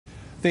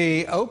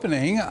The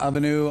opening of a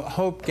new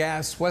Hope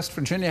Gas West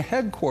Virginia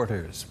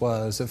headquarters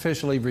was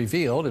officially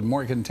revealed in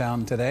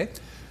Morgantown today.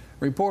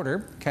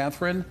 Reporter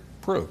Catherine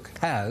Brooke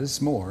has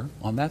more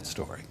on that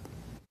story.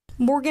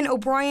 Morgan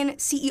O'Brien,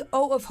 CEO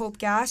of Hope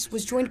Gas,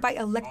 was joined by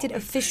elected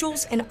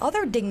officials and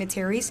other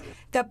dignitaries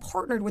that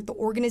partnered with the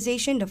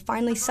organization to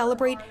finally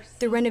celebrate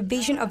the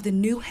renovation of the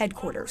new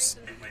headquarters.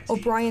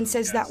 O'Brien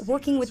says that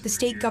working with the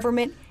state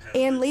government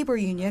and labor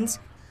unions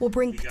will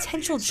bring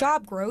potential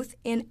job growth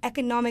and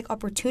economic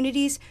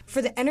opportunities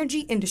for the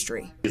energy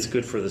industry. It's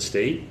good for the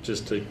state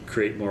just to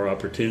create more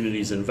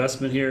opportunities,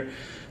 investment here.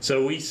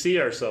 So we see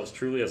ourselves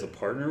truly as a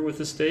partner with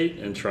the state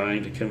and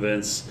trying to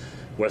convince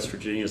West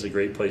Virginia is a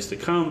great place to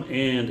come,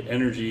 and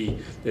energy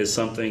is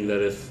something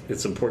that if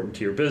it's important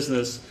to your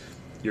business,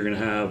 you're going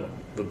to have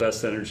the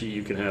best energy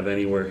you can have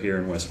anywhere here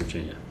in West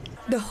Virginia.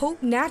 The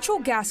Hope Natural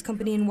Gas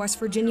Company in West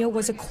Virginia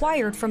was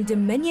acquired from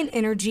Dominion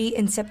Energy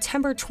in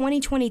September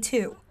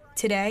 2022.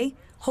 Today,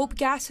 Hope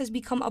Gas has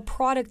become a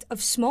product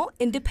of small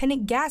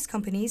independent gas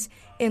companies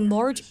and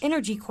large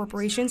energy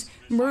corporations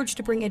merged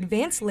to bring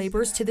advanced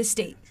labors to the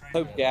state.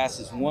 Hope Gas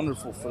is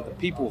wonderful for the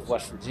people of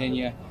West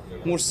Virginia,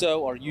 more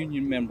so our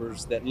union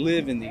members that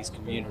live in these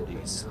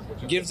communities.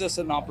 It gives us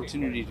an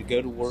opportunity to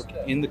go to work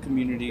in the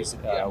communities.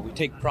 We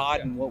take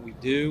pride in what we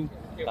do.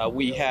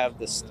 We have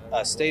this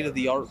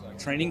state-of-the-art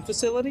training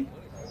facility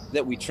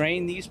that we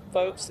train these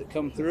folks that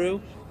come through.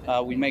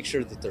 We make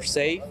sure that they're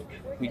safe.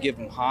 We give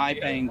them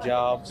high-paying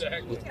jobs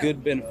with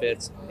good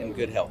benefits and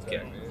good health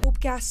care.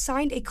 Hope Gas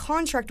signed a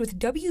contract with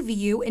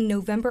WVU in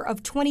November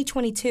of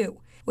 2022,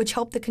 which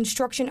helped the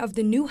construction of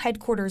the new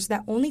headquarters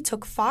that only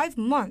took 5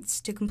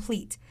 months to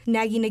complete.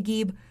 Nagy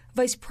Naguib,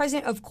 Vice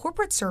President of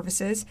Corporate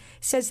Services,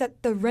 says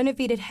that the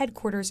renovated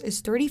headquarters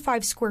is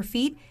 35 square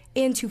feet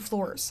and 2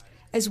 floors,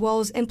 as well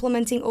as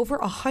implementing over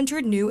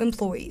 100 new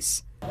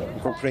employees.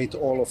 Incorporate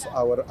all of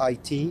our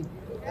IT,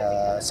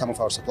 some of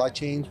our supply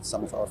chain,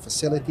 some of our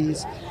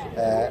facilities,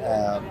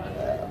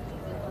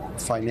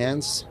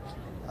 finance,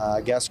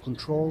 gas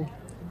control,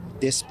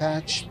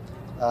 dispatch.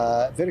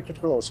 Very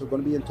critical also.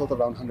 Going to be in total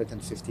around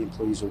 150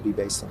 employees will be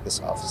based at this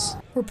office.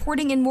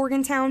 Reporting in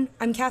Morgantown,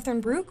 I'm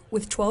Catherine Brooke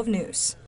with 12 News.